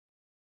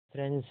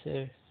Friends,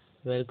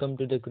 welcome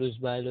to the Cruise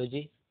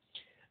Biology.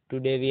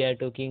 Today we are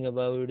talking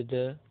about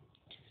the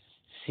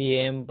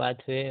CAM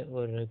pathway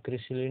or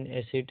crystalline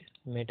acid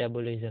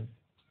metabolism.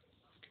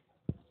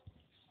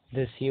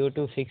 The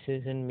CO2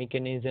 fixation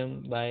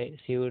mechanism by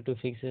CO2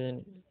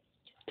 fixation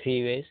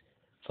three ways.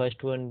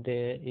 First one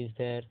there is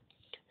their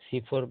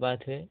C4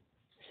 pathway,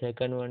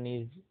 second one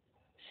is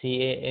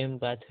CAM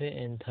pathway,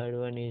 and third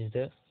one is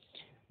the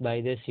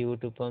by the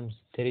CO2 pumps.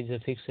 There is a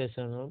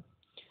fixation of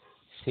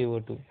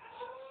CO2.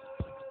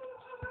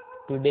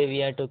 Today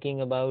we are talking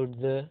about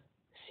the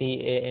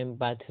CAM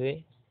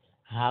pathway,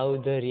 how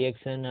the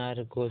reaction are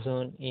goes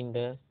on in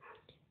the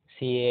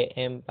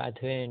CAM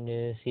pathway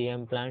and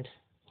CM plants.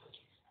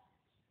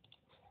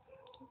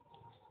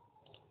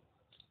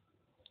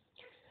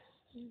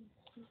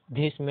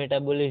 This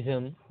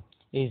metabolism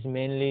is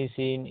mainly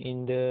seen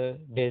in the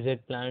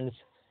desert plants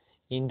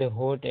in the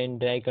hot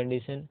and dry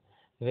condition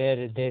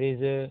where there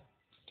is a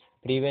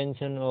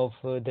prevention of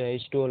the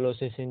H2O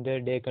losses in the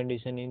day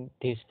condition in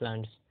these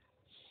plants.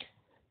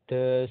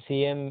 The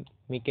CM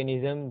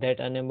mechanism that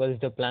enables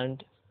the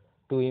plant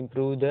to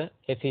improve the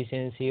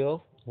efficiency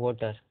of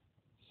water.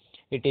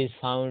 It is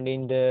found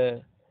in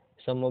the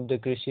some of the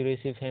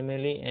Crassulacean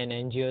family and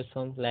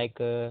angiosperm like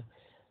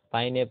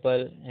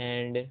pineapple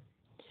and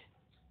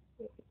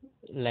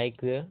like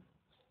the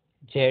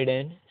jade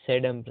and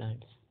sedum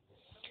plants.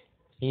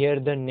 Here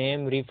the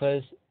name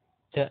refers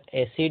the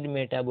acid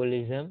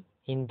metabolism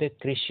in the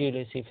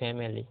Crassulacean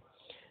family,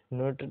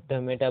 not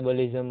the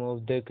metabolism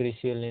of the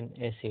Crassulacean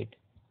acid.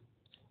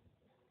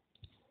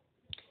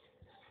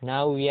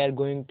 Now we are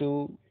going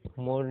to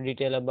more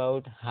detail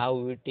about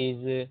how it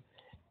is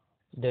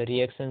the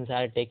reactions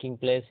are taking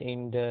place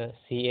in the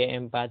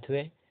CAM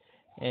pathway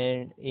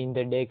and in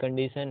the day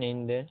condition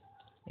and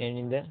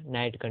in the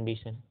night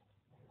condition.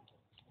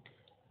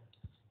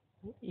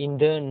 In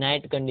the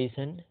night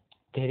condition,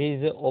 there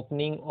is an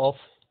opening of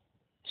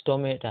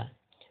stomata.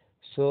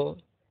 So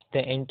the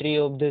entry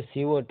of the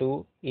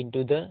CO2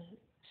 into the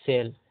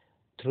cell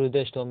through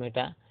the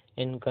stomata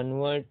and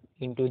convert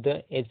into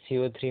the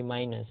HCO3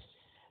 minus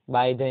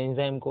by the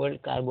enzyme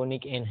called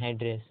carbonic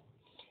anhydrase.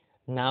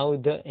 Now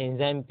the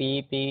enzyme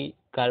PEP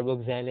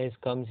carboxylase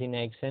comes in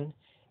action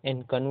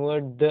and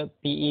convert the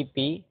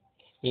PEP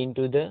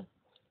into the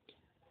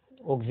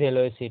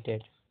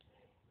oxaloacetate.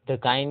 The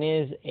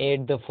kinase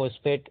add the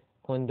phosphate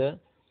on the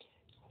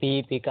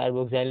PEP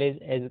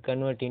carboxylase as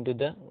convert into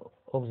the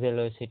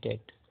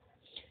oxaloacetate.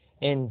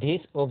 And this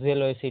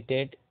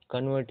oxaloacetate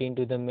convert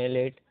into the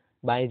malate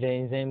by the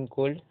enzyme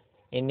called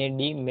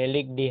NAD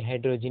malic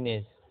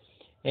dehydrogenase.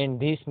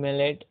 And this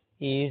malate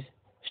is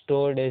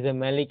stored as a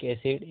malic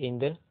acid in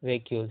the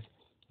vacuoles.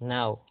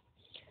 Now,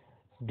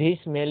 this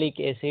malic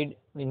acid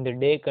in the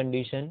day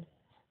condition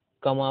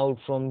come out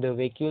from the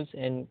vacuoles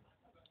and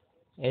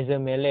as a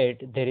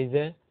malate there is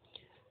a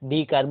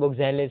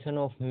decarboxylation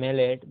of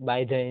malate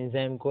by the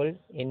enzyme called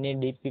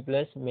NADP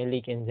plus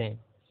malic enzyme.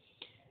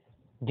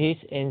 This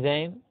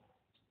enzyme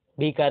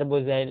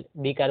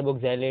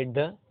decarboxylate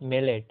the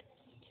malate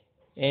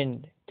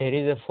and there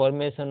is a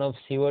formation of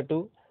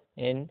CO2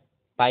 and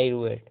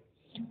pyruvate.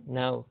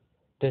 Now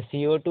the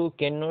CO2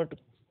 cannot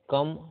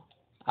come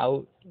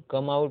out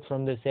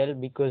from the cell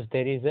because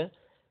there is a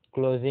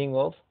closing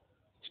of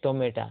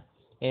stomata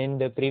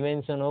and the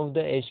prevention of the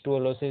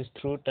H2O losses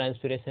through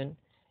transpiration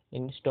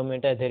in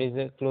stomata. There is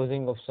a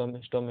closing of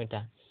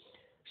stomata.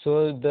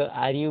 So the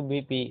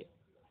RUBP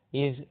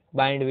is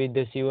bind with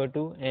the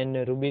CO2 and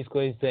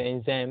Rubisco is the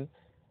enzyme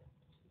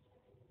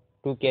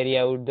to carry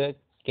out the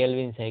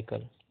Kelvin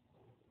cycle.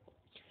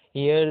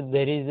 Here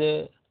there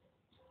is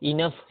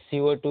enough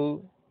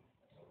CO2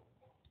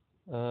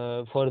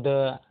 for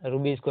the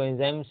Rubisco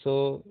enzyme,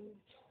 so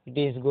it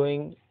is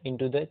going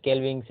into the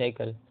Kelvin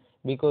cycle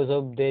because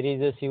of there is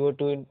a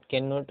CO2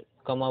 cannot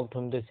come out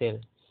from the cell.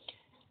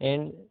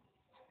 And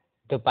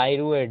the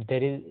pyruvate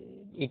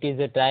it is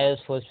a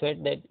triose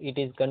phosphate that it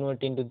is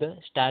converted into the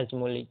starch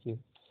molecule,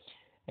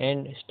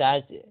 and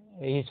starch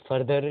is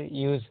further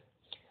used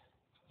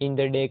in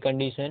the day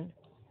condition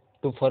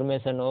to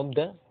reformation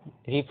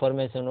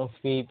of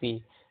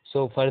PEP.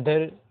 So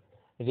further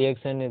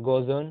reaction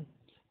goes on.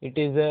 It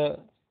is a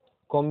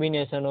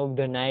combination of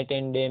the night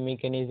and day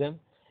mechanism,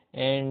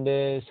 and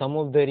some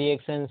of the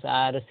reactions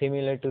are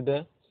similar to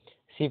the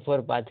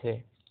C4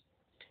 pathway.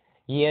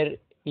 Here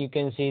you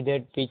can see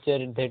that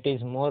picture that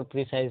is more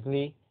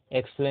precisely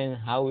explain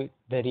how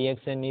the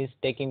reaction is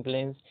taking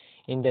place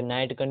in the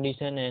night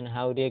condition and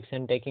how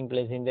reaction taking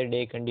place in the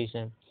day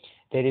condition.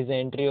 There is an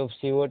entry of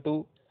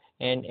CO2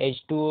 and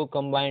H2O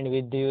combined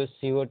with the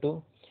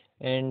CO2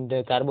 and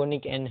the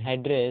carbonic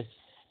anhydrase.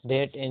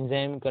 That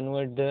enzyme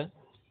convert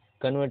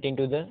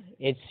into the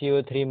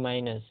HCO3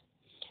 minus,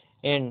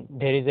 and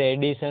there is a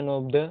addition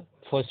of the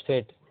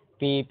phosphate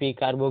PEP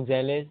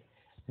carboxylase.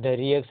 The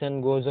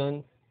reaction goes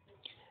on,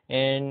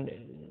 and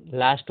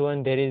last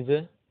one there is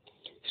a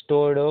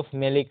stored of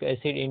malic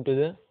acid into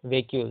the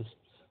vacuoles.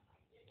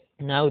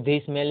 Now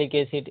this malic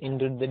acid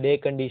into the day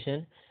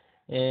condition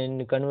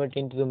and convert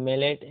into the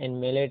malate, and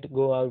malate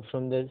go out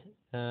from the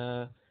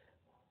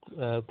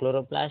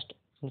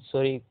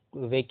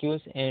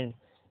vacuoles, and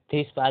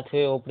this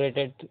pathway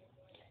operated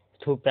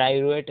through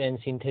pyruvate and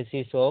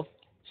synthesis of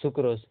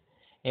sucrose,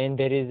 and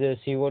there is a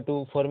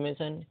CO2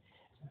 formation.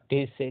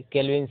 This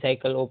Kelvin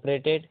cycle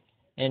operated,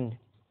 and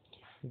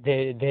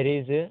there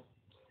is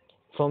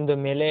from the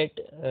malate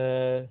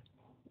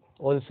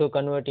also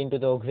convert into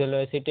the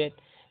oxaloacetate,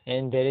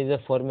 and there is a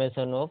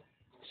formation of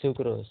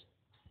sucrose,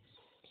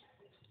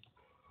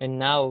 and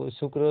now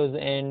sucrose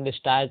and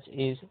starch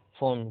is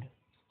formed.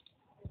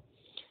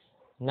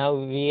 Now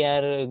we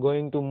are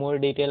going to more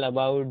detail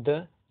about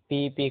the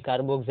PEP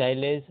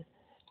carboxylase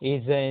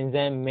is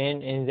the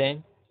main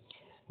enzyme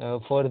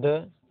for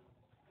the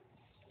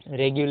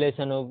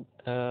regulation of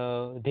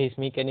this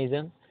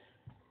mechanism.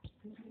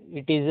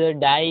 It is a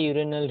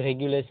diurnal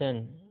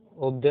regulation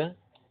of the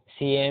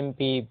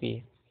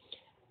CMPEP.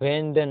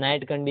 When the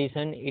night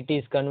condition, it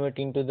is converted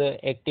into the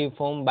active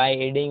form by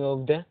adding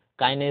of the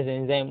kinase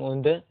enzyme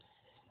on the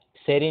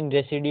serine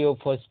residue of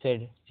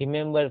phosphate.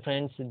 Remember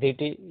friends,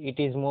 that it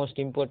is most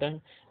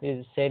important,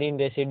 is serine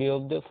residue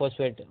of the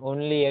phosphate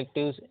only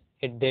active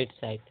at that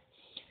site,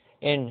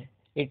 and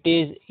it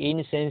is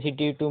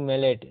insensitive to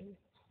malate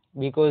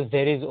because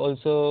there is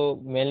also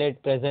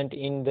malate present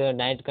in the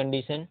night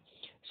condition,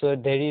 so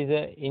there is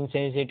a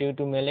insensitive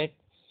to malate,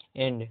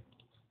 and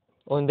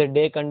on the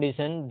day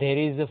condition there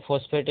is a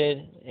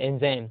phosphatase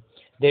enzyme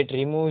that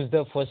removes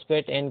the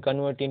phosphate and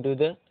convert into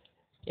the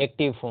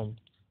active form,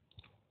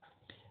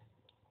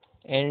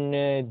 and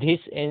this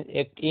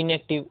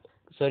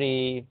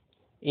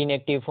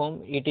inactive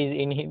form, it is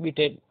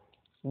inhibited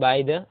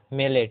by the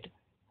malate.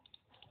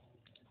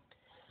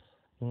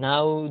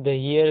 Now the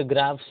here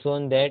graph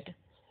shown that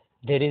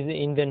there is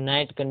in the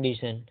night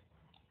condition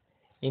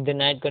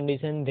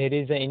there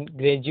is a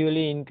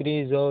gradually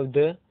increase of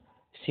the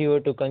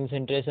CO2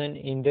 concentration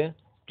in the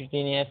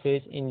Titania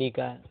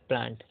indica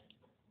plant,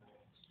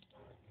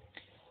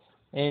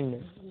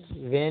 and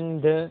when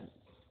the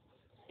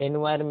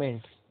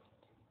environment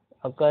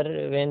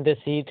occur, when the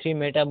C3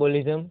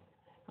 metabolism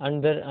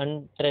under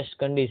unstressed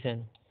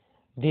condition,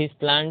 these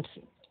plants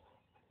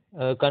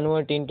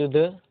convert into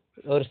the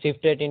or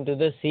shifted into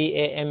the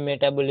CAM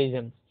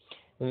metabolism.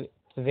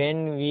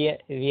 When we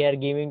are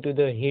giving to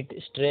the heat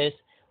stress,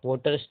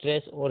 water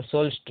stress, or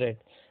salt stress,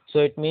 so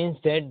it means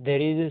that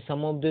there is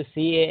some of the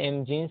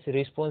CAM genes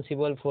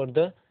responsible for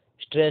the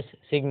stress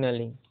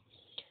signaling.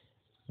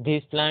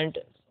 This plant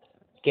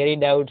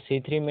carried out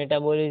C3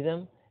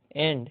 metabolism,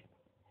 and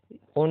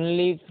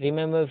only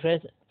remember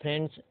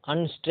friends,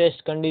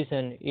 unstressed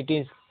condition it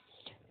is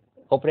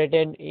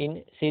operated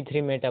in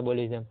C3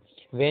 metabolism.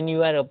 When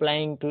you are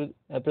applying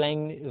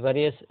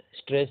various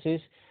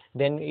stresses,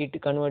 then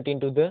it convert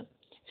into the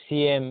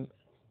CM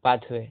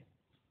pathway.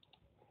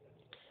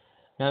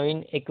 Now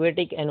in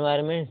aquatic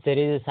environments there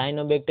is a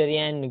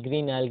cyanobacteria and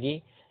green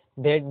algae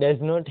that does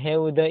not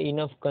have the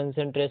enough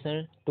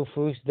concentration to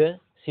fix the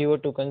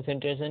CO2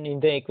 concentration in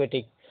the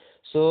aquatic.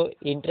 So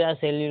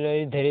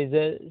intracellularly there is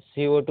a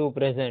CO2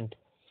 present.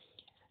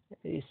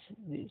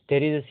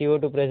 There is a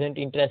CO2 present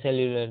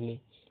intracellularly.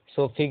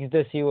 So fix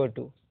the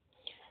CO2.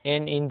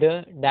 And in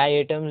the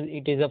diatoms,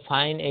 it is a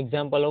fine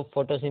example of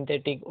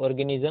photosynthetic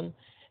organism,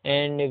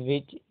 and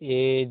which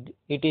it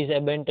is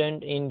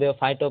abundant in the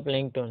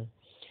phytoplankton,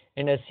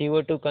 and a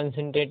CO2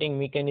 concentrating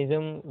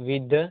mechanism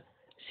with the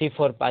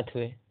C4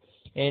 pathway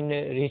and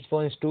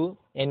response to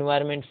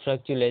environment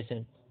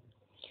fluctuation.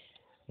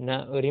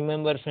 Now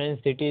remember friends,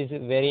 it is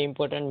very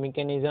important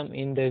mechanism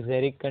in the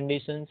xeric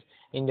conditions,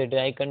 in the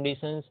dry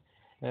conditions,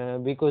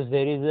 because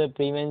there is a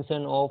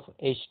prevention of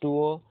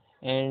H2O,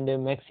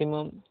 and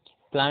maximum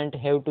plant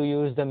have to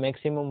use the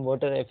maximum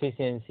water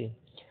efficiency.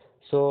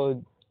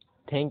 So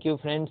thank you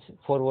friends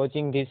for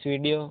watching this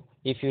video.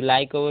 If you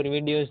like our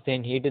videos,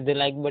 then hit the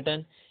like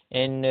button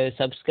and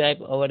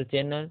subscribe our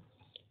channel.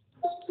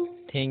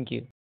 Thank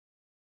you.